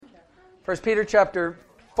1 Peter chapter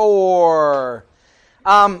 4.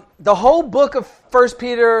 The whole book of 1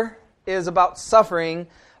 Peter is about suffering.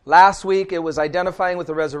 Last week it was identifying with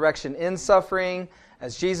the resurrection in suffering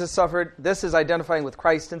as Jesus suffered. This is identifying with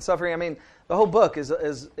Christ in suffering. I mean, the whole book is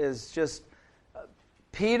just,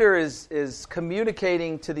 Peter is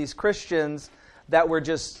communicating to these Christians that were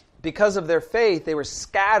just, because of their faith, they were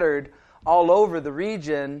scattered all over the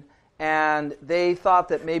region, and they thought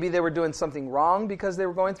that maybe they were doing something wrong because they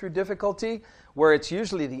were going through difficulty, where it's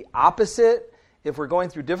usually the opposite. If we're going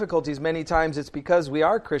through difficulties, many times it's because we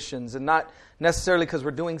are Christians and not necessarily because we're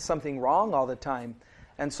doing something wrong all the time.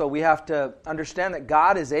 And so we have to understand that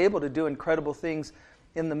God is able to do incredible things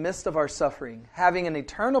in the midst of our suffering. Having an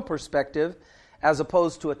eternal perspective as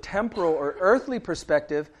opposed to a temporal or earthly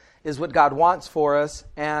perspective is what God wants for us.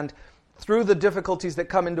 And through the difficulties that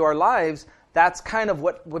come into our lives, that's kind of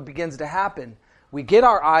what begins to happen. We get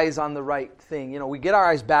our eyes on the right thing. We get our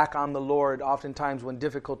eyes back on the Lord oftentimes when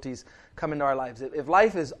difficulties come into our lives. If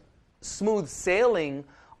life is smooth sailing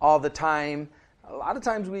all the time, a lot of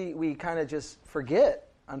times we kind of just forget,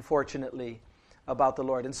 unfortunately, about the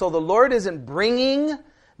Lord. And so the Lord isn't bringing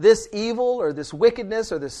this evil or this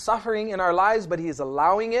wickedness or this suffering in our lives, but He is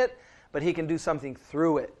allowing it, but He can do something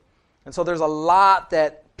through it. And so there's a lot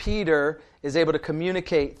that Peter is able to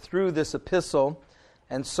communicate through this epistle.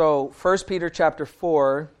 And so 1 Peter chapter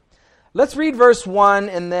 4, let's read verse 1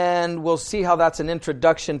 and then we'll see how that's an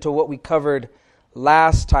introduction to what we covered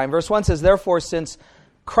last time. Verse 1 says, "Therefore, since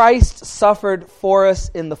Christ suffered for us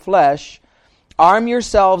in the flesh, arm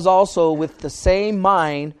yourselves also with the same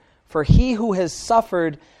mind, for he who has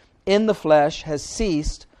suffered in the flesh has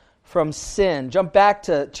ceased from sin." Jump back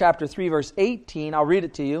to chapter 3, verse 18. I'll read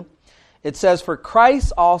it to you. It says, "For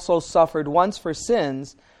Christ also suffered once for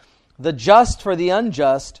sins, the just for the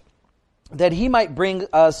unjust, that he might bring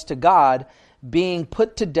us to God, being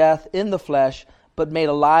put to death in the flesh, but made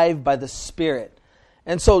alive by the Spirit."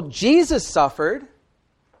 And so Jesus suffered,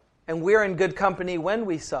 and we're in good company when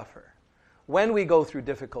we suffer, when we go through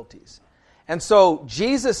difficulties. And so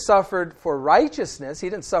Jesus suffered for righteousness. He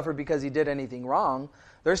didn't suffer because He did anything wrong.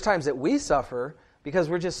 There's times that we suffer because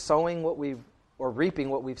we're just sowing or reaping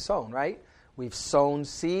what we've sown, right? We've sown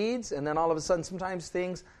seeds, and then all of a sudden sometimes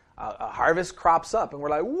things, a harvest crops up, and we're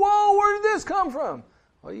like, whoa, where did this come from?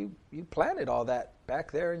 Well, you planted all that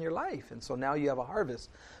back there in your life, and so now you have a harvest.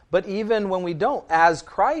 But even when we don't, as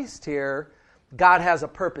Christ here, God has a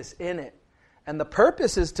purpose in it. And the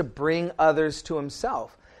purpose is to bring others to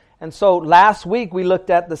Himself. And so last week we looked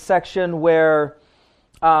at the section where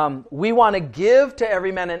we want to give to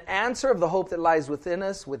every man an answer of the hope that lies within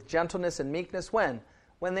us with gentleness and meekness. When?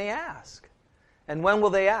 When they ask. And when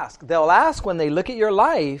will they ask? They'll ask when they look at your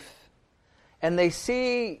life and they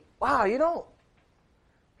see, wow, you're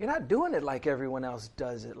not doing it like everyone else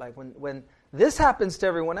does it. Like when this happens to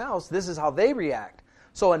everyone else, this is how they react.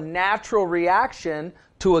 So a natural reaction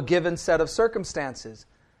to a given set of circumstances.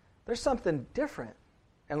 There's something different.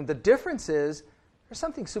 And the difference is there's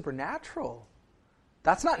something supernatural.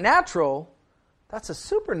 That's not natural. That's a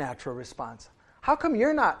supernatural response. How come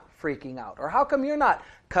you're not freaking out? Or how come you're not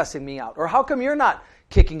cussing me out? Or how come you're not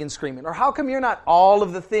kicking and screaming? Or how come you're not all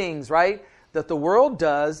of the things, right, that the world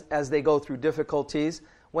does as they go through difficulties?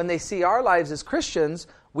 When they see our lives as Christians,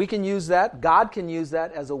 we can use that. God can use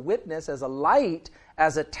that as a witness, as a light,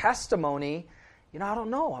 as a testimony. I don't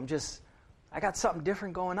know. I got something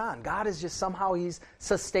different going on. God is just somehow He's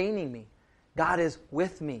sustaining me. God is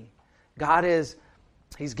with me.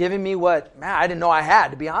 He's giving me what, I didn't know I had,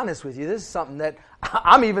 to be honest with you. This is something that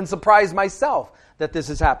I'm even surprised myself that this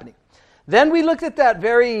is happening. Then we looked at that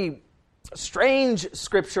very strange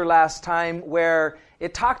scripture last time where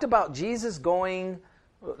it talked about Jesus going,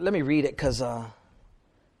 let me read it because,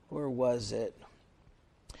 where was it?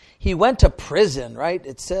 He went to prison, right?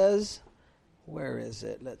 It says, where is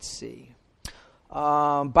it? Let's see.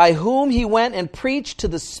 By whom He went and preached to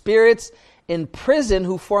the spirits in prison,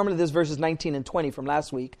 who formerly, this verses 19 and 20 from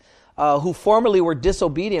last week, who formerly were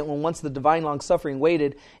disobedient when once the divine long-suffering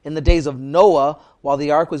waited in the days of Noah while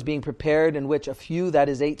the ark was being prepared, in which a few, that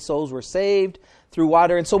is 8 souls, were saved through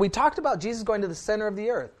water. And so we talked about Jesus going to the center of the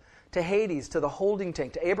earth, to Hades, to the holding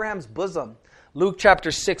tank, to Abraham's bosom. Luke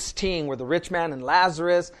chapter 16, where the rich man and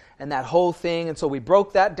Lazarus and that whole thing. And so we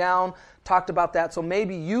broke that down, talked about that. So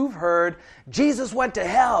maybe you've heard, Jesus went to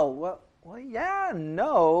hell. Well, yeah,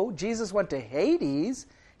 no. Jesus went to Hades.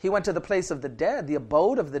 He went to the place of the dead, the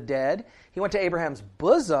abode of the dead. He went to Abraham's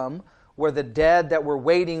bosom, where the dead that were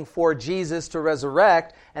waiting for Jesus to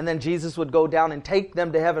resurrect, and then Jesus would go down and take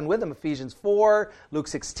them to heaven with him. Ephesians 4, Luke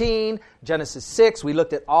 16, Genesis 6. We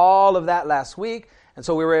looked at all of that last week, and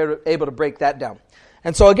so we were able to break that down.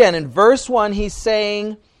 And so again, in verse 1, he's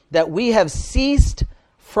saying that we have ceased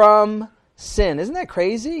from sin. Isn't that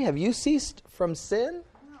crazy? Have you ceased from sin?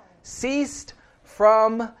 No. Ceased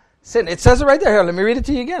from sin. It says it right there. Here, let me read it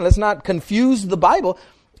to you again. Let's not confuse the Bible.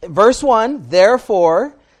 Verse 1,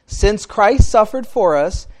 therefore, since Christ suffered for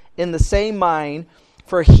us in the same mind,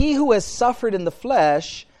 for he who has suffered in the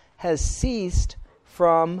flesh has ceased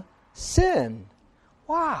from sin.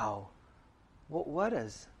 Wow. What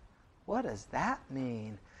does that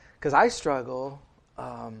mean? Because I struggle,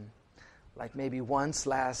 like maybe once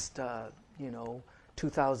last,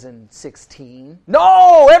 2016.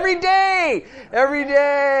 No, every day,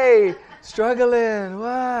 struggling.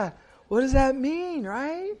 What does that mean,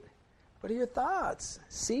 right? What are your thoughts?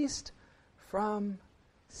 Ceased from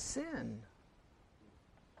sin.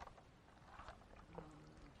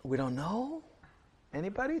 We don't know?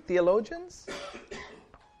 Anybody? Theologians?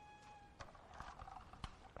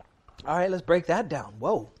 All right, let's break that down.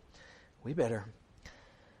 Whoa, we better.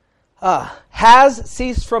 Has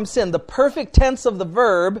ceased from sin. The perfect tense of the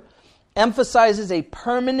verb emphasizes a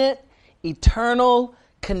permanent, eternal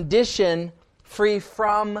condition free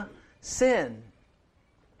from sin.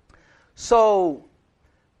 So,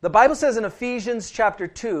 the Bible says in Ephesians chapter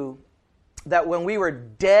 2 that when we were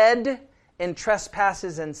dead in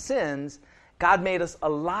trespasses and sins, God made us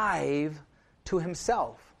alive to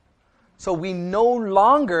himself. So we no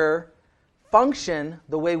longer function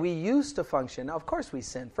the way we used to function. Now, of course we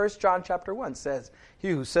sin. 1 John chapter 1 says, he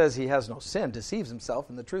who says he has no sin deceives himself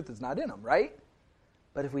and the truth is not in him, right?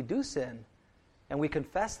 But if we do sin and we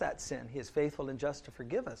confess that sin, he is faithful and just to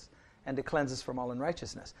forgive us and to cleanse us from all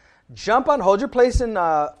unrighteousness. Hold your place in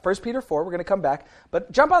 1 Peter 4. We're going to come back.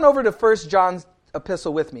 But jump on over to 1 John's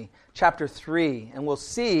epistle with me, chapter 3, and we'll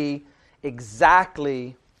see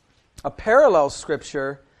exactly a parallel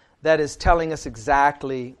scripture that is telling us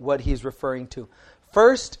exactly what he's referring to.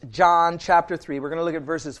 1 John chapter 3, we're going to look at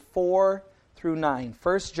verses 4 through 9.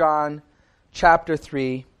 1 John chapter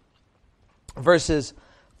 3, verses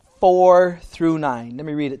 4 through 9. Let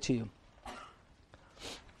me read it to you.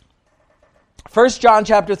 1 John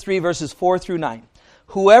chapter 3, verses 4 through 9.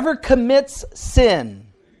 Whoever commits sin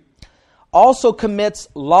also commits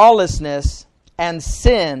lawlessness, and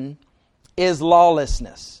sin is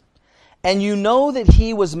lawlessness. And you know that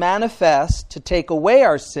he was manifest to take away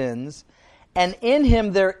our sins, and in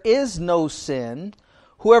him there is no sin.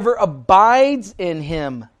 Whoever abides in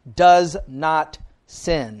him does not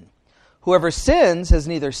sin. Whoever sins has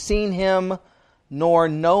neither seen him nor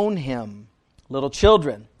known him. Little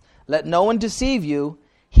children, let no one deceive you.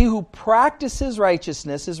 He who practices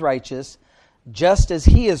righteousness is righteous, just as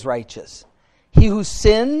he is righteous. He who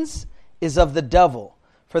sins is of the devil,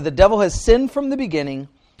 for the devil has sinned from the beginning.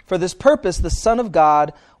 For this purpose the Son of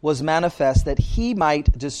God was manifest, that he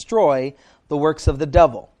might destroy the works of the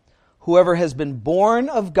devil. Whoever has been born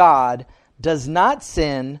of God does not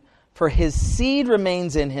sin, for his seed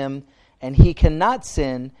remains in him, and he cannot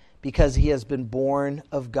sin because he has been born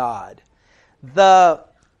of God. The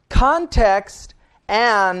context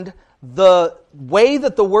and the way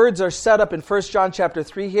that the words are set up in 1 John chapter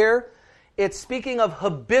 3 here, it's speaking of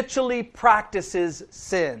habitually practices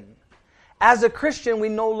sin. As a Christian, we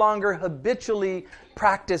no longer habitually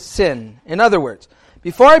practice sin. In other words,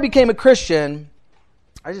 before I became a Christian,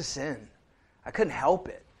 I just sinned. I couldn't help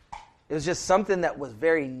it. It was just something that was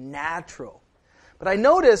very natural. But I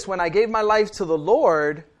noticed when I gave my life to the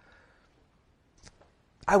Lord,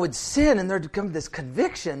 I would sin and there'd come this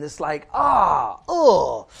conviction, this like,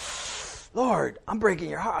 Lord, I'm breaking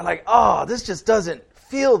your heart. Like, this just doesn't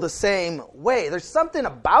feel the same way. There's something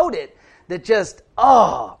about it that just,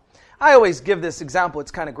 I always give this example.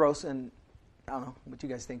 It's kind of gross and I don't know what you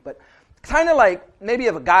guys think, but kind of like maybe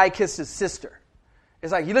if a guy kissed his sister.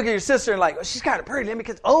 It's like you look at your sister and like, oh, she's kind of pretty. Let me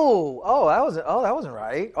kiss. That wasn't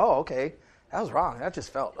right. Oh, okay. That was wrong. That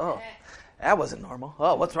just felt, that wasn't normal.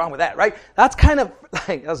 Oh, what's wrong with that, right? That's kind of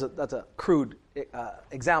like, that's a crude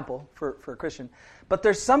example for a Christian. But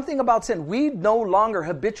there's something about sin. We no longer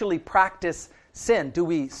habitually practice sin. Do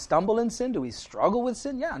we stumble in sin? Do we struggle with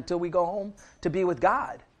sin? Yeah, until we go home to be with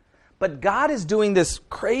God. But God is doing this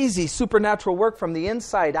crazy supernatural work from the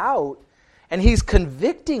inside out, and He's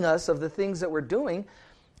convicting us of the things that we're doing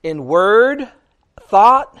in word,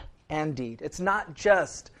 thought, and deed. It's not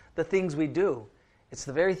just the things we do. It's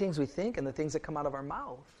the very things we think and the things that come out of our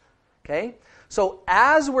mouth. Okay? So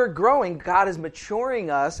as we're growing, God is maturing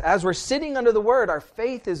us. As we're sitting under the Word, our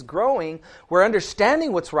faith is growing. We're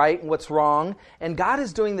understanding what's right and what's wrong. And God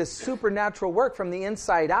is doing this supernatural work from the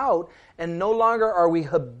inside out. And no longer are we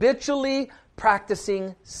habitually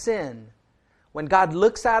practicing sin. When God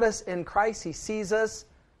looks at us in Christ, He sees us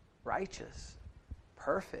righteous,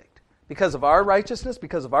 perfect. Because of our righteousness,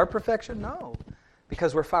 because of our perfection? No.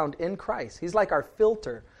 Because we're found in Christ. He's like our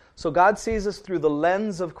filter. So God sees us through the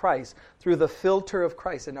lens of Christ, through the filter of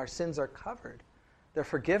Christ, and our sins are covered. They're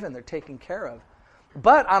forgiven. They're taken care of.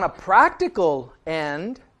 But on a practical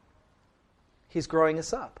end, He's growing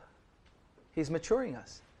us up. He's maturing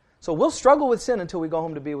us. So we'll struggle with sin until we go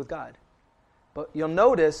home to be with God. But you'll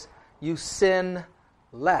notice you sin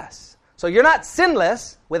less. So you're not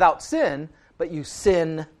sinless without sin, but you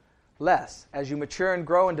sin less. As you mature and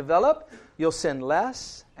grow and develop, you'll sin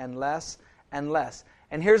less and less and less.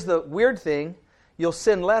 And here's the weird thing, you'll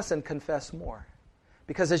sin less and confess more.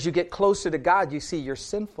 Because as you get closer to God, you see your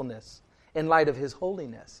sinfulness in light of His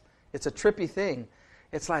holiness. It's a trippy thing.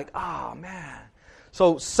 It's like, oh man.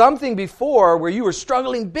 So something before where you were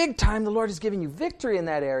struggling big time, the Lord is giving you victory in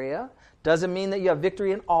that area. Doesn't mean that you have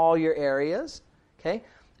victory in all your areas. Okay?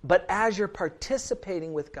 But as you're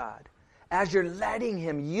participating with God, as you're letting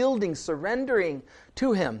Him, yielding, surrendering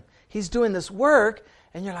to Him, He's doing this work,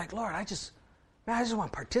 and you're like, Lord, I just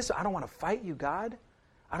want to participate. I don't want to fight you, God.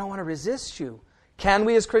 I don't want to resist you. Can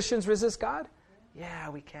we as Christians resist God? Yeah,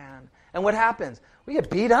 we can. And what happens? We get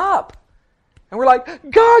beat up. And we're like,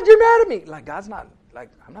 God, you're mad at me. Like, God's not, like,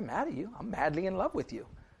 I'm not mad at you. I'm madly in love with you.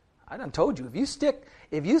 I done told you, if you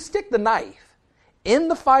stick the knife in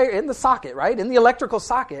the fire, in the socket, right, in the electrical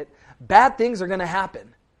socket, bad things are going to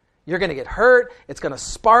happen. You're going to get hurt. It's going to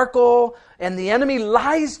sparkle. And the enemy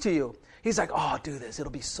lies to you. He's like, oh, do this.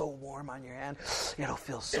 It'll be so warm on your hand. It'll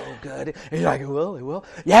feel so good. And you're like, it will.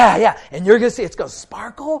 Yeah. And you're going to see it's going to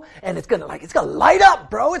sparkle and it's going to light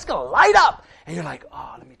up, bro. It's going to light up. And you're like,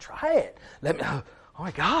 oh, let me try it. Oh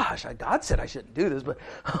my gosh. God said I shouldn't do this, but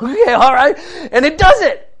okay, all right. And it does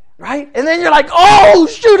it, right? And then you're like, oh,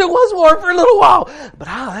 shoot, it was warm for a little while. But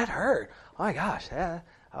that hurt. Oh my gosh. Yeah.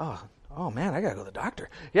 Oh man, I got to go to the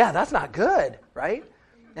doctor. Yeah, that's not good, right?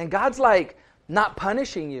 And God's like not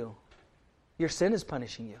punishing you. Your sin is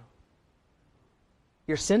punishing you.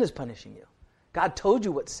 Your sin is punishing you. God told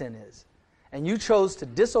you what sin is. And you chose to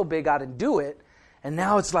disobey God and do it. And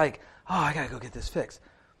now it's like, oh, I got to go get this fixed.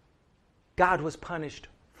 God was punished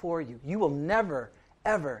for you. You will never,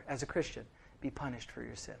 ever, as a Christian, be punished for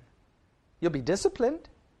your sin. You'll be disciplined,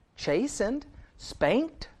 chastened,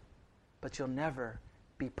 spanked, but you'll never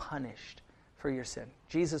be punished for your sin.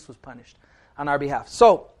 Jesus was punished on our behalf.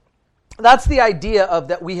 So, that's the idea of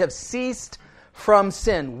that we have ceased from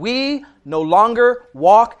sin. We no longer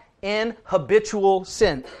walk in habitual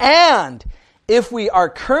sin. And if we are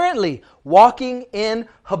currently walking in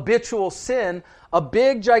habitual sin, a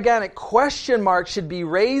big, gigantic question mark should be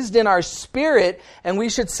raised in our spirit, and we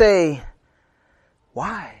should say,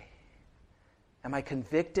 why? Am I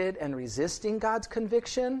convicted and resisting God's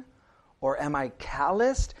conviction? Or am I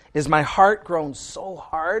calloused? Is my heart grown so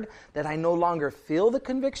hard that I no longer feel the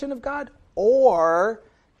conviction of God? Or,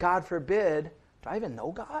 God forbid, do I even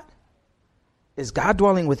know God? Is God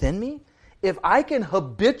dwelling within me? If I can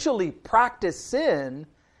habitually practice sin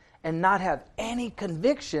and not have any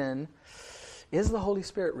conviction, is the Holy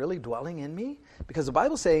Spirit really dwelling in me? Because the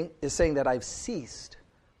Bible is saying that I've ceased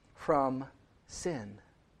from sin.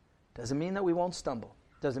 Doesn't mean that we won't stumble.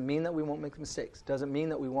 Doesn't mean that we won't make mistakes. Doesn't mean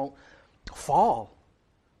that we won't fall.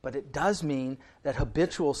 But it does mean that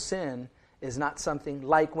habitual sin is not something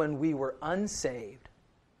like when we were unsaved.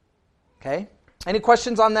 Okay? Any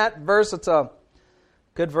questions on that verse? It's a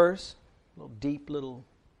good verse. A little deep, little...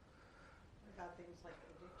 What about things like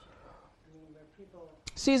addiction? I mean, where people...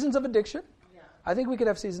 Seasons of addiction. Yeah. I think we could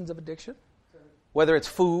have seasons of addiction. Whether it's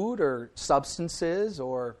food or substances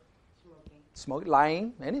or smoking,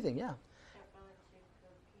 lying, anything, yeah.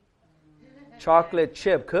 Chocolate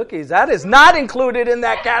chip cookies. That is not included in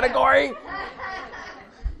that category.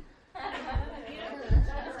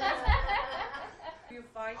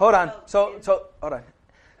 Hold on. Hold on.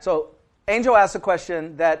 So Angel asked a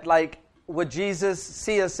question that, like, would Jesus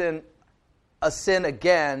see us in a sin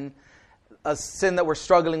again, a sin that we're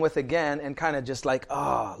struggling with again, and kind of just like,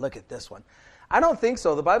 oh, look at this one. I don't think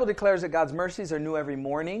so. The Bible declares that God's mercies are new every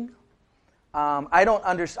morning. I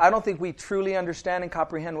don't think we truly understand and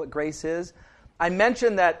comprehend what grace is. I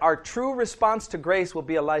mentioned that our true response to grace will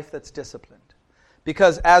be a life that's disciplined.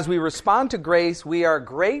 Because as we respond to grace, we are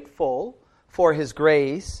grateful for His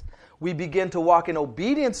grace. We begin to walk in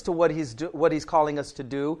obedience to what He's calling us to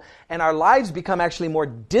do. And our lives become actually more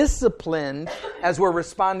disciplined as we're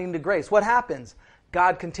responding to grace. What happens?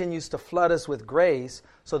 God continues to flood us with grace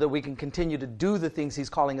so that we can continue to do the things He's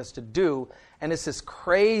calling us to do. And it's this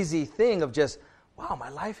crazy thing of just, wow, my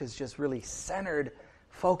life is just really centered,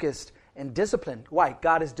 focused, and disciplined. Why?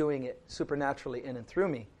 God is doing it supernaturally in and through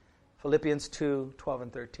me. Philippians 2:12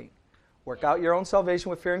 and 13. Work out your own salvation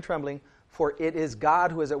with fear and trembling, for it is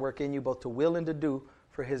God who is at work in you both to will and to do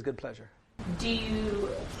for his good pleasure.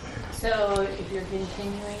 So if you're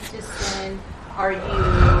continuing to sin, are you,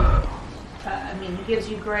 he gives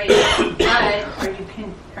you grace, but do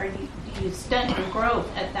you stunt your growth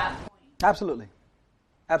at that point? Absolutely.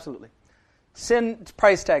 Absolutely. Sin's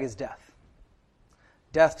price tag is death.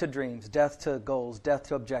 Death to dreams, death to goals, death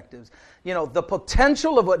to objectives. The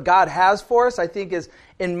potential of what God has for us, I think, is,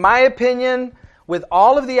 in my opinion, with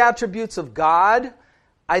all of the attributes of God,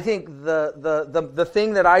 I think the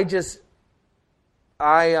thing that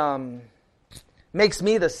makes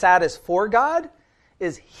me the saddest for God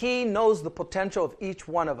is he knows the potential of each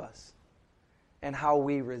one of us and how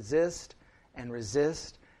we resist and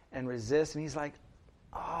resist and resist. And he's like,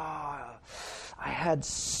 I had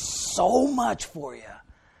so much for you,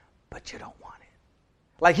 but you don't want it.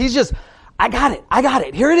 Like he's just, I got it.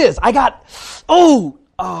 Here it is. I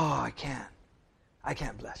can't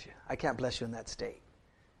bless you. I can't bless you in that state.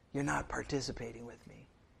 You're not participating with me.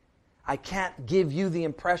 I can't give you the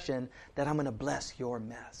impression that I'm going to bless your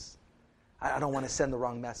mess. I don't want to send the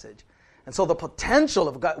wrong message. And so the potential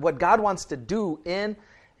of God, what God wants to do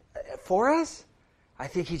for us, I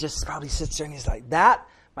think he just probably sits there and he's like, that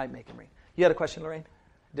might make him ring. You had a question, Lorraine?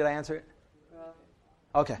 Did I answer it?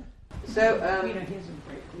 Okay. So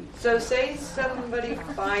say somebody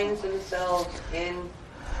finds themselves in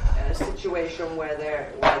a situation where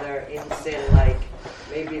they're in sin, like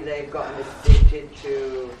maybe they've gotten addicted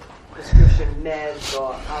to prescription meds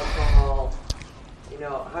or alcohol.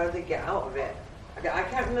 How do they get out of it? I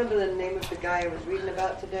can't remember the name of the guy I was reading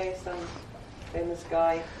about today, some famous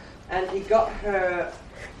guy. And he got hurt,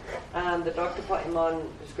 and the doctor put him on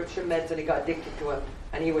prescription meds, and he got addicted to them,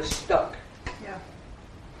 and he was stuck. Yeah.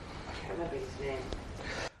 I can't remember his name.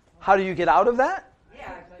 How do you get out of that?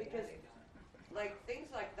 Yeah, because things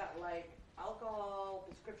like that, like alcohol,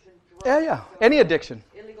 prescription drugs. Yeah. Any addiction.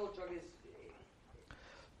 Illegal drug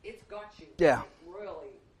it's got you. Yeah. It's really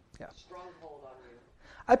stronghold on you.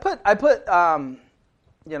 I put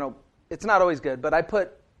it's not always good, but I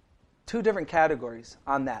put 2 different categories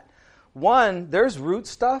on that. One, there's root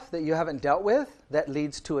stuff that you haven't dealt with that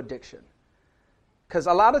leads to addiction. Because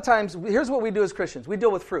a lot of times, here's what we do as Christians. We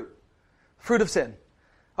deal with fruit of sin.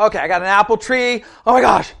 Okay, I got an apple tree. Oh my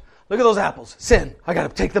gosh, look at those apples. Sin. I got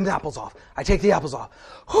to take them apples off. I take the apples off.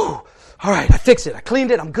 Whew. All right, I fixed it. I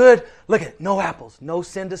cleaned it. I'm good. Look at it. No apples. No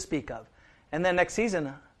sin to speak of. And then next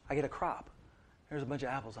season, I get a crop. There's a bunch of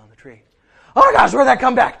apples on the tree. Oh my gosh, where'd that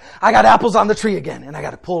come back? I got apples on the tree again, and I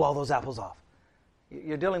got to pull all those apples off.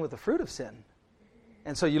 You're dealing with the fruit of sin.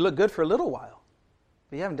 And so you look good for a little while,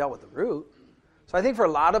 but you haven't dealt with the root. So I think for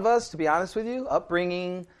a lot of us, to be honest with you,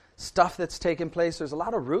 upbringing, stuff that's taken place, there's a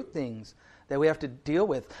lot of root things that we have to deal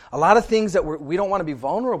with. A lot of things that we don't want to be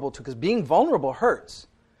vulnerable to, because being vulnerable hurts.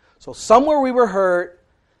 So somewhere we were hurt,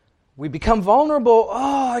 we become vulnerable.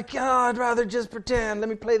 Oh, God, I'd rather just pretend. Let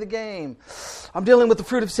me play the game. I'm dealing with the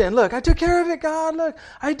fruit of sin. Look, I took care of it, God. Look,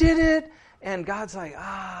 I did it. And God's like,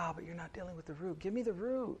 but you're not dealing with the root. Give me the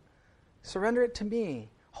root. Surrender it to me.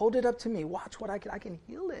 Hold it up to me. Watch what I can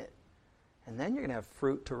heal it. And then you're going to have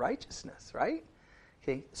fruit to righteousness, right?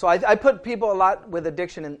 Okay. So I put people a lot with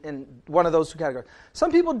addiction in one of those 2 categories.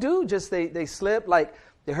 Some people do just, they slip, like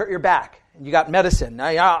they hurt your back. And you got medicine. Now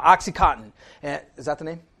you got Oxycontin. Is that the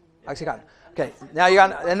name? Oxycontin. Okay. Now you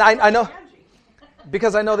got, and I know,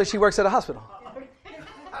 because I know that she works at a hospital.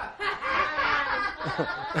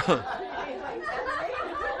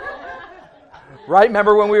 Right?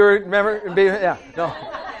 Remember when we were, yeah, no.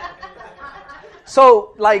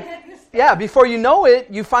 So, before you know it,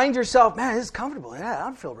 you find yourself, man, this is comfortable. Yeah,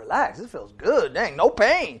 I feel relaxed. This feels good. Dang, no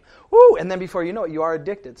pain. Woo! And then before you know it, you are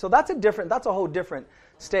addicted. So that's a whole different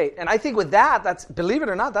state. And I think with that, believe it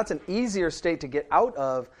or not, that's an easier state to get out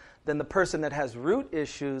of than the person that has root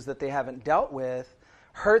issues that they haven't dealt with,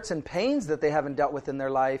 hurts and pains that they haven't dealt with in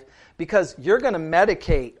their life, because you're going to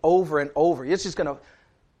medicate over and over. It's just going to,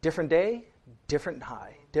 different day, different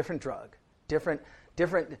high, different drug, different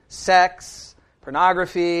sex,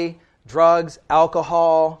 pornography, drugs,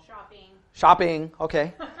 alcohol, shopping,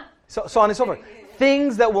 okay, so on and so forth.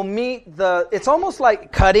 Things that will meet it's almost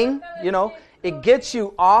like cutting, it gets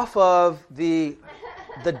you off of the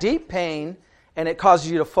deep pain, and it causes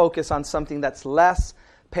you to focus on something that's less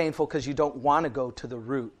painful because you don't want to go to the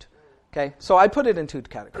root. Okay, so I put it in 2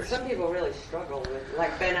 categories. Some people really struggle with,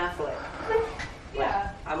 like Ben Affleck.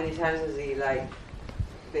 Yeah. How many times has he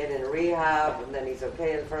been in rehab, and then he's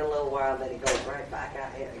okay for a little while, and then he goes right back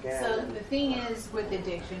at it again? So the thing is with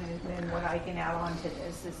addiction, and what I can add on to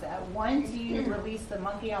this, is that once you release the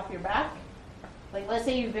monkey off your back, like let's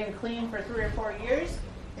say you've been clean for 3 or 4 years,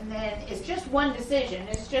 And then it's just one decision.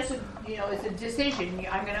 It's just, it's a decision.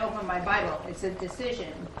 I'm going to open my Bible. It's a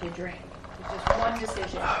decision to drink. It's just one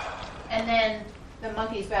decision. And then the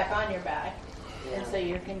monkey's back on your back. And so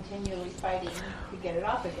you're continually fighting to get it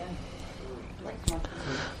off again.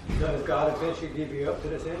 Does God eventually give you up to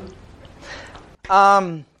the sin?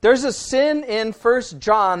 There's a sin in 1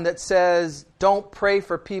 John that says, don't pray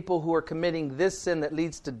for people who are committing this sin that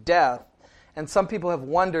leads to death. And some people have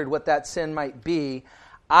wondered what that sin might be.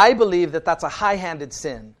 I believe that that's a high-handed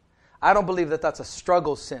sin. I don't believe that that's a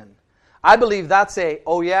struggle sin. I believe that's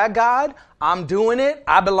oh yeah, God, I'm doing it.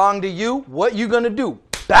 I belong to you. What you going to do?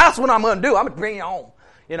 That's what I'm going to do. I'm going to bring you home.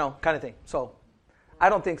 Kind of thing. So I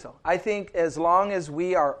don't think so. I think as long as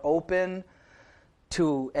we are open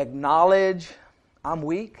to acknowledge, I'm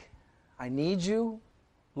weak. I need you.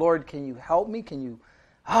 Lord, can you help me? Can you,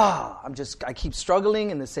 I keep struggling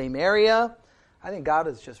in the same area. I think God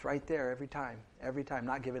is just right there every time,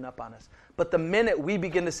 not giving up on us. But the minute we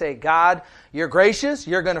begin to say, God, you're gracious,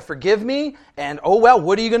 you're going to forgive me, and oh well,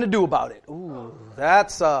 what are you going to do about it? Ooh,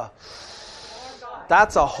 that's a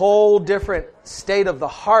whole different state of the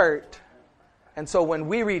heart. And so when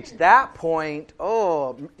we reach that point,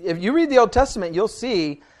 if you read the Old Testament, you'll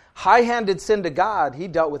see high-handed sin to God, he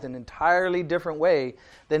dealt with an entirely different way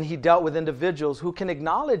than he dealt with individuals who can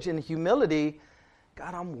acknowledge in humility,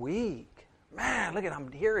 God, I'm weak. Man, look at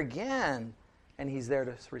I'm here again. And he's there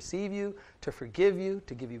to receive you, to forgive you,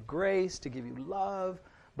 to give you grace, to give you love.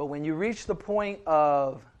 But when you reach the point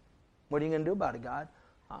of, what are you going to do about it, God?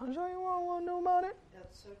 I'll show you what I want to do about it.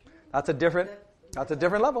 That's so true. That's a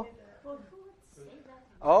different level.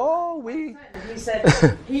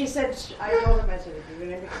 He said, I told him, I said, if you're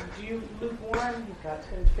going to do lukewarm, God's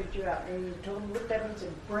going to spit you out. And he told him, looked at me and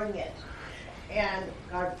said, bring it. And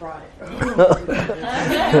God brought it. I'm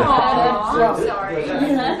sorry.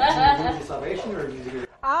 Salvation or you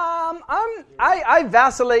I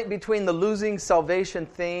vacillate between the losing salvation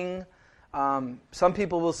thing. Some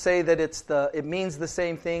people will say that it means the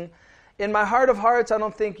same thing. In my heart of hearts, I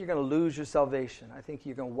don't think you're going to lose your salvation. I think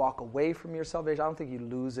you're going to walk away from your salvation. I don't think you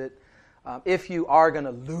lose it. If you are going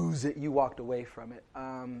to lose it, you walked away from it.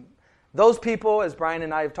 Those people, as Brian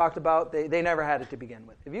and I have talked about, they never had it to begin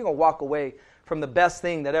with. If you're going to walk away from the best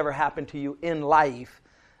thing that ever happened to you in life,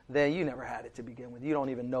 then you never had it to begin with. You don't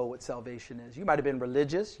even know what salvation is. You might have been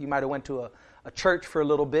religious. You might have went to a church for a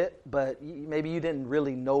little bit, but maybe you didn't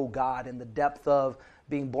really know God in the depth of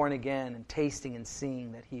being born again and tasting and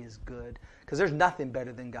seeing that he is good. Because there's nothing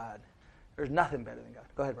better than God. There's nothing better than God.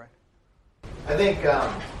 Go ahead, Brian. I think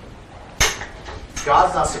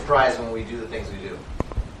God's not surprised when we do the things we do.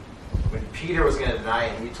 When Peter was going to deny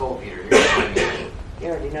him, he told Peter, you're going to deny me. He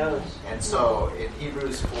already knows. And so in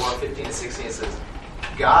Hebrews 4:15-16 it says,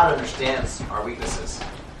 God understands our weaknesses.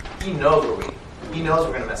 He knows we're weak. He knows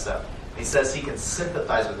we're going to mess up. He says he can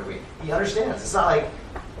sympathize with the weak. He understands. It's not like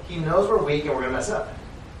he knows we're weak and we're going to mess up.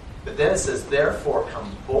 But then it says, therefore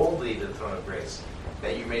come boldly to the throne of grace,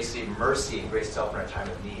 that you may receive mercy and grace to help in our time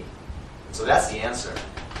of need. So that's the answer.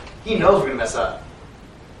 He knows we're going to mess up.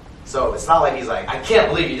 So it's not like he's like, I can't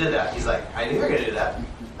believe you did that. He's like, I knew you were going to do that.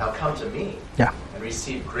 Now come to me and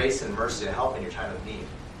receive grace and mercy to help in your time of need.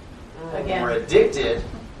 When we're addicted,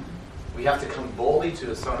 we have to come boldly to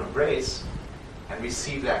the throne of grace and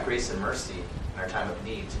receive that grace and mercy in our time of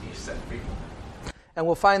need to be set free from that. And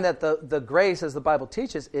we'll find that the grace, as the Bible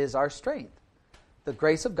teaches, is our strength. The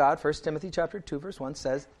grace of God, 1 Timothy chapter 2, verse 1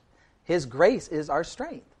 says, his grace is our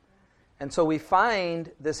strength. And so we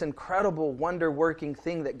find this incredible wonder-working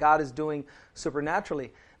thing that God is doing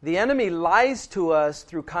supernaturally. The enemy lies to us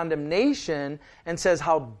through condemnation and says,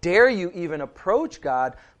 how dare you even approach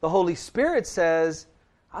God? The Holy Spirit says,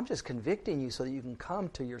 I'm just convicting you so that you can come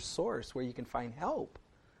to your source where you can find help.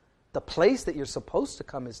 The place that you're supposed to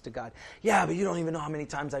come is to God. Yeah, but you don't even know how many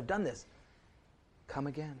times I've done this. Come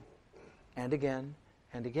again and again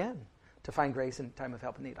and again to find grace in time of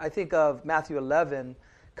help and need. I think of Matthew 11,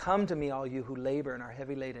 come to me, all you who labor and are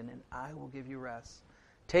heavy laden, and I will give you rest.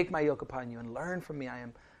 Take my yoke upon you and learn from me.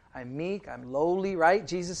 I'm meek, I'm lowly, right?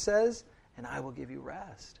 Jesus says, and I will give you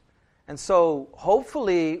rest. And so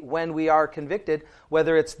hopefully when we are convicted,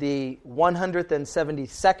 whether it's the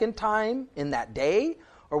 172nd time in that day,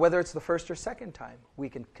 or whether it's the first or second time, we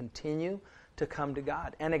can continue to come to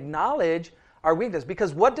God and acknowledge our weakness.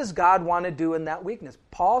 Because what does God want to do in that weakness?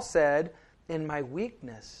 Paul said, in my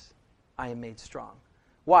weakness, I am made strong.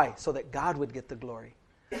 Why? So that God would get the glory.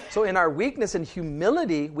 So in our weakness and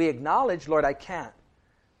humility, we acknowledge, Lord, I can't.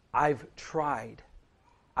 I've tried.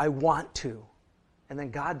 I want to. And then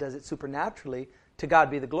God does it supernaturally. To God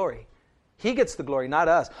be the glory. He gets the glory, not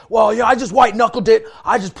us. Well, I just white-knuckled it.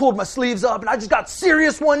 I just pulled my sleeves up, and I just got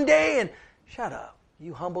serious one day. And shut up.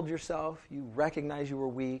 You humbled yourself. You recognized you were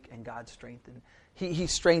weak, and God strengthened. He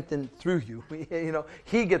strengthened through you.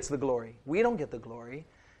 He gets the glory. We don't get the glory.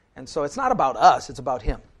 And so it's not about us. It's about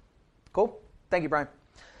Him. Cool? Thank you, Brian.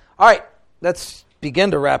 All right. Let's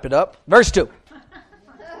begin to wrap it up. Verse 2.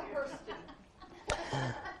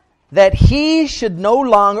 That he no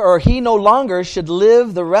longer should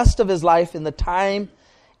live the rest of his life in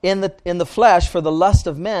the flesh for the lust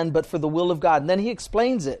of men, but for the will of God. And then he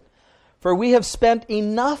explains it. For we have spent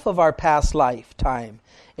enough of our past lifetime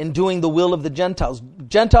in doing the will of the Gentiles.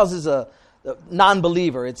 Gentiles is a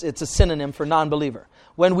non-believer. It's a synonym for non-believer.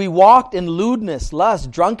 When we walked in lewdness,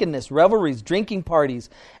 lust, drunkenness, revelries, drinking parties,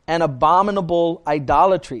 and abominable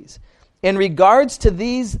idolatries. In regards to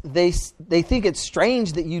these, they think it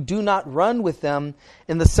strange that you do not run with them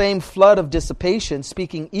in the same flood of dissipation,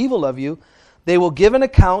 speaking evil of you. They will give an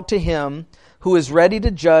account to Him who is ready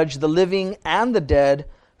to judge the living and the dead.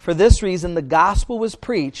 For this reason, the gospel was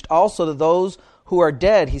preached also to those who are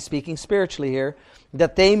dead, he's speaking spiritually here,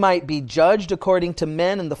 that they might be judged according to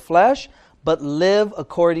men in the flesh, but live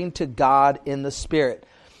according to God in the Spirit.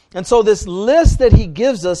 And so this list that he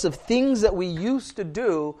gives us of things that we used to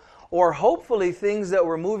do, or hopefully things that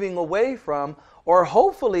we're moving away from, or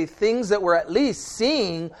hopefully things that we're at least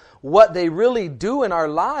seeing what they really do in our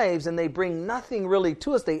lives, and they bring nothing really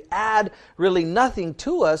to us. They add really nothing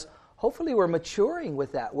to us. Hopefully we're maturing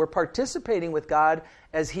with that. We're participating with God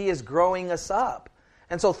as He is growing us up.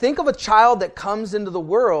 And so think of a child that comes into the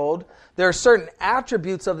world. There are certain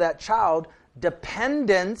attributes of that child,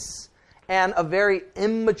 dependence, and a very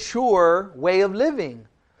immature way of living.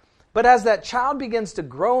 But as that child begins to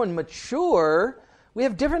grow and mature, we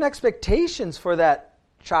have different expectations for that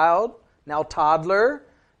child. Now toddler,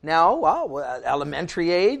 now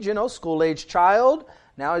elementary age, school-age child,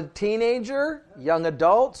 now a teenager, young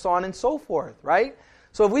adult, so on and so forth, right?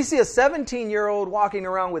 So if we see a 17-year-old walking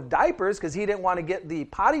around with diapers because he didn't want to get the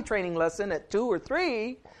potty training lesson at 2 or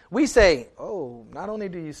 3, we say, oh, not only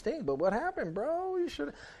do you stink, but what happened, bro? You should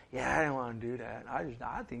have. Yeah, I didn't want to do that.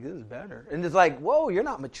 I think this is better. And it's like, whoa, you're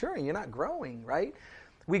not maturing. You're not growing, right?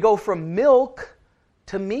 We go from milk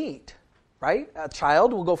to meat, right? A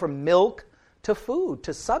child will go from milk to food,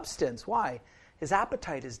 to substance. Why? His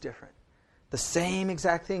appetite is different. The same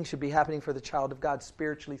exact thing should be happening for the child of God,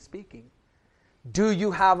 spiritually speaking. Do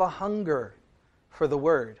you have a hunger for the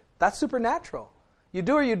Word? That's supernatural. You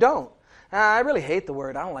do or you don't. I really hate the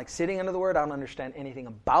Word. I don't like sitting under the Word. I don't understand anything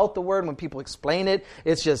about the Word. When people explain it,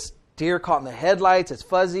 it's just deer caught in the headlights. It's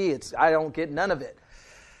fuzzy. I don't get none of it.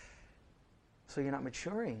 So you're not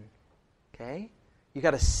maturing, okay? You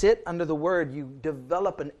got to sit under the Word. You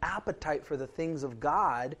develop an appetite for the things of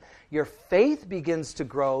God. Your faith begins to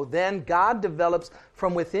grow. Then God develops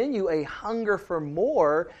from within you a hunger for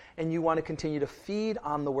more, and you want to continue to feed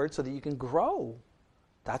on the Word so that you can grow.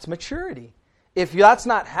 That's maturity. If that's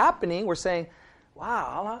not happening, we're saying,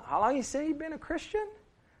 wow, how long you say you've been a Christian?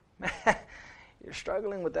 You're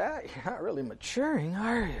struggling with that. You're not really maturing,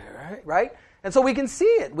 are you? Right? And so we can see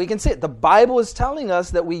it. We can see it. The Bible is telling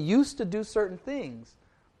us that we used to do certain things,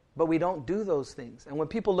 but we don't do those things. And when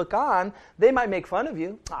people look on, they might make fun of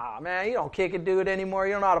you. Man, you don't kick it, dude, anymore.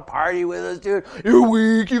 You don't know how to party with us, dude. You're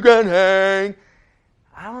weak. You can't hang.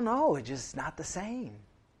 I don't know. It's just not the same.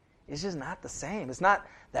 It's just not the same. It's not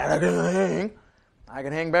that I can hang. I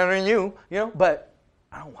can hang better than you, but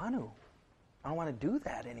I don't want to. I don't want to do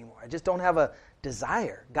that anymore. I just don't have a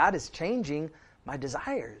desire. God is changing my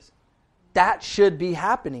desires. That should be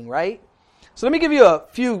happening, right? So let me give you a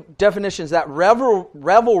few definitions. That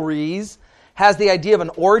revelries has the idea of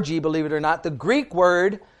an orgy, believe it or not. The Greek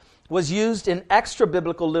word was used in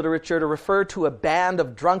extra-biblical literature to refer to a band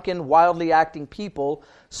of drunken, wildly acting people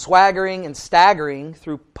swaggering and staggering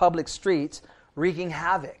through public streets, wreaking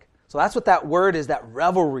havoc. So that's what that word is, that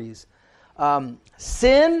revelries.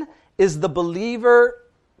 Sin in the believer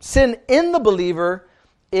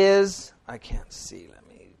is,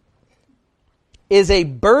 is a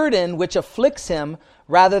burden which afflicts him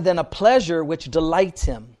rather than a pleasure which delights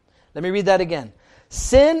him. Let me read that again.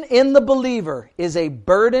 Sin in the believer is a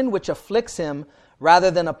burden which afflicts him rather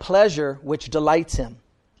than a pleasure which delights him.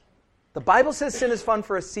 The Bible says sin is fun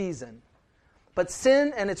for a season, but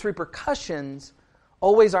sin and its repercussions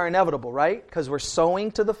always are inevitable, right? Because we're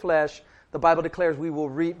sowing to the flesh. The Bible declares we will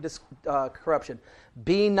reap corruption.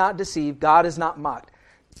 Be not deceived. God is not mocked.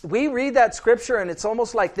 We read that scripture and it's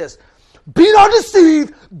almost like this. Be not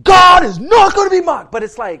deceived. God is not going to be mocked. But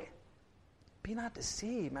it's like, be not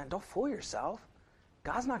deceived, man. Don't fool yourself.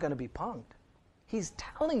 God's not going to be punked. He's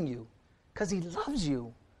telling you because He loves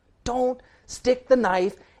you. don't stick the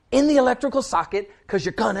knife in the electrical socket because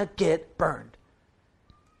you're going to get burned.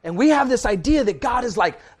 And we have this idea that God is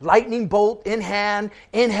like lightning bolt in hand,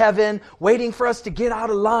 in heaven, waiting for us to get out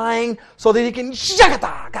of line so that he can,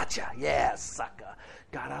 shakata, gotcha. Yeah, sucker.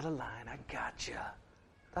 Got out of line, I gotcha.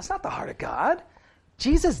 That's not the heart of God.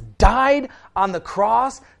 Jesus died on the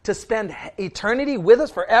cross to spend eternity with us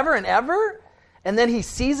forever and ever. And then he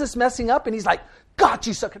sees us messing up and he's like, got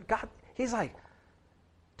you, sucker. God. He's like,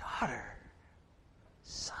 daughter,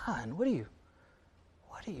 son, what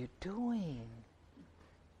are you doing?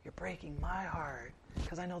 You're breaking my heart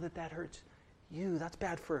because I know that hurts you. That's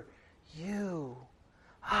bad for you.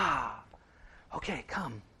 Okay,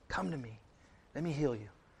 come to me. Let me heal you.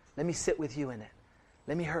 Let me sit with you in it.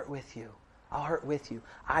 Let me hurt with you. I'll hurt with you.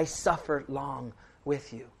 I suffer long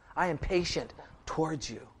with you. I am patient towards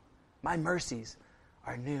you. My mercies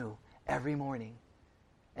are new every morning.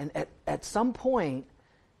 And at some point,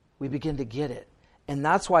 we begin to get it. And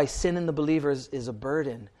that's why sin in the believer is a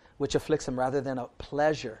burden which afflicts him rather than a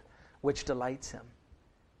pleasure which delights him.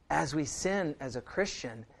 As we sin as a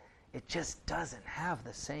Christian, it just doesn't have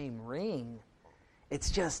the same ring.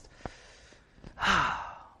 It's just,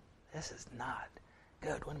 this is not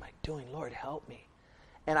good. What am I doing? Lord, help me.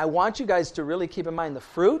 And I want you guys to really keep in mind the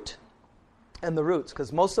fruit and the roots,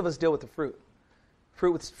 because most of us deal with the fruit.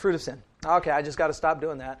 Fruit of sin. Okay, I just got to stop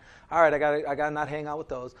doing that. All right, I got to not hang out with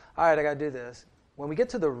those. All right, I got to do this. When we get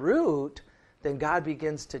to the root, then God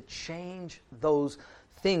begins to change those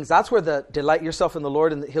things. That's where the delight yourself in the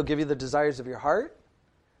Lord and he'll give you the desires of your heart.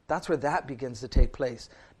 That's where that begins to take place.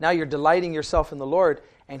 Now you're delighting yourself in the Lord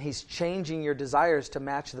and he's changing your desires to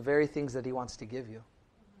match the very things that he wants to give you.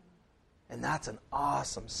 And that's an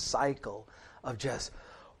awesome cycle of just,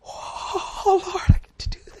 oh Lord, I get to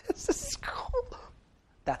do this. This is cool.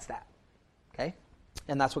 That's that. Okay?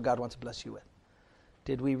 And that's what God wants to bless you with.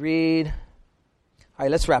 Did we read? All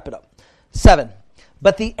right, let's wrap it up. 7.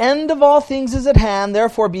 But the end of all things is at hand.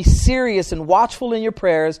 Therefore be serious and watchful in your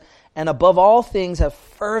prayers. And above all things have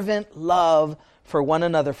fervent love for one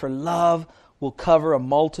another. For love will cover a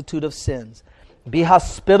multitude of sins. Be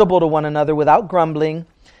hospitable to one another without grumbling.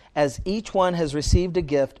 As each one has received a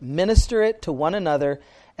gift, minister it to one another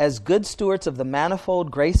as good stewards of the manifold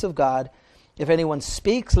grace of God. If anyone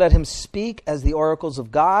speaks, let him speak as the oracles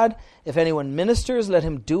of God. If anyone ministers, let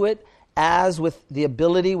him do it as with the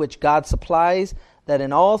ability which God supplies, that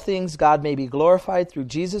in all things God may be glorified through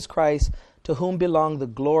Jesus Christ, to whom belong the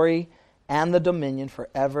glory and the dominion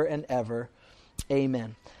forever and ever.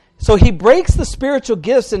 Amen. So he breaks the spiritual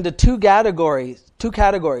gifts into two categories.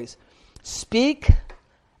 Speak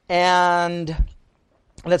and,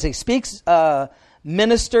 speaks and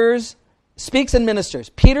ministers.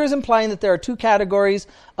 Peter is implying that there are two categories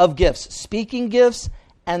of gifts, speaking gifts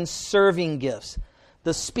and serving gifts.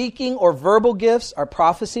 The speaking or verbal gifts are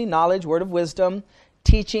prophecy, knowledge, word of wisdom,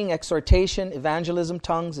 teaching, exhortation, evangelism,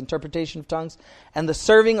 tongues, interpretation of tongues. And the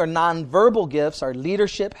serving or nonverbal gifts are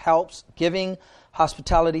leadership, helps, giving,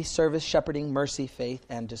 hospitality, service, shepherding, mercy, faith,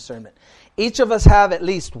 and discernment. Each of us have at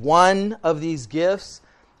least one of these gifts.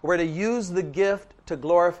 We're to use the gift to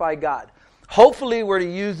glorify God. Hopefully we're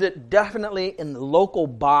to use it definitely in the local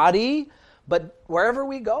body, but wherever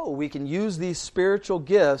we go, we can use these spiritual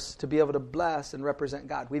gifts to be able to bless and represent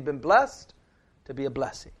God. We've been blessed to be a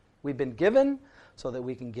blessing. We've been given so that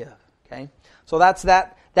we can give. Okay? So that's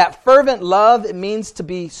that. That fervent love, it means to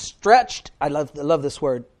be stretched. I love this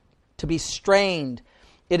word. To be strained.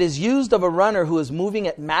 It is used of a runner who is moving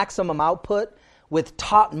at maximum output with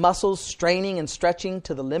taut muscles straining and stretching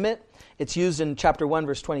to the limit. It's used in chapter 1,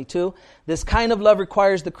 verse 22. This kind of love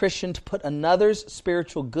requires the Christian to put another's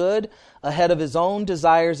spiritual good ahead of his own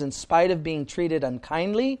desires in spite of being treated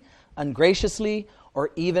unkindly, ungraciously,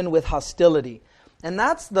 or even with hostility. And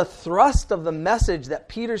that's the thrust of the message that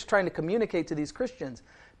Peter's trying to communicate to these Christians.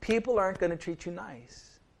 People aren't going to treat you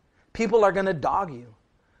nice. People are going to dog you.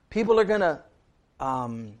 People are going to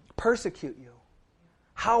persecute you.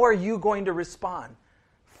 How are you going to respond?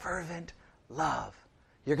 Fervent love.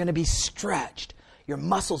 You're going to be stretched. Your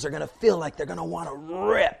muscles are going to feel like they're going to want to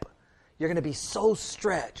rip. You're going to be so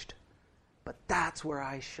stretched. But that's where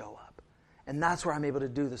I show up. And that's where I'm able to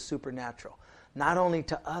do the supernatural. Not only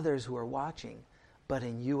to others who are watching, but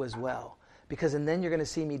in you as well. Because and then you're going to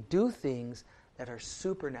see me do things that are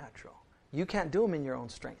supernatural. You can't do them in your own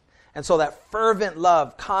strength. And so that fervent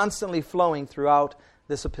love constantly flowing throughout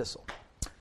this epistle.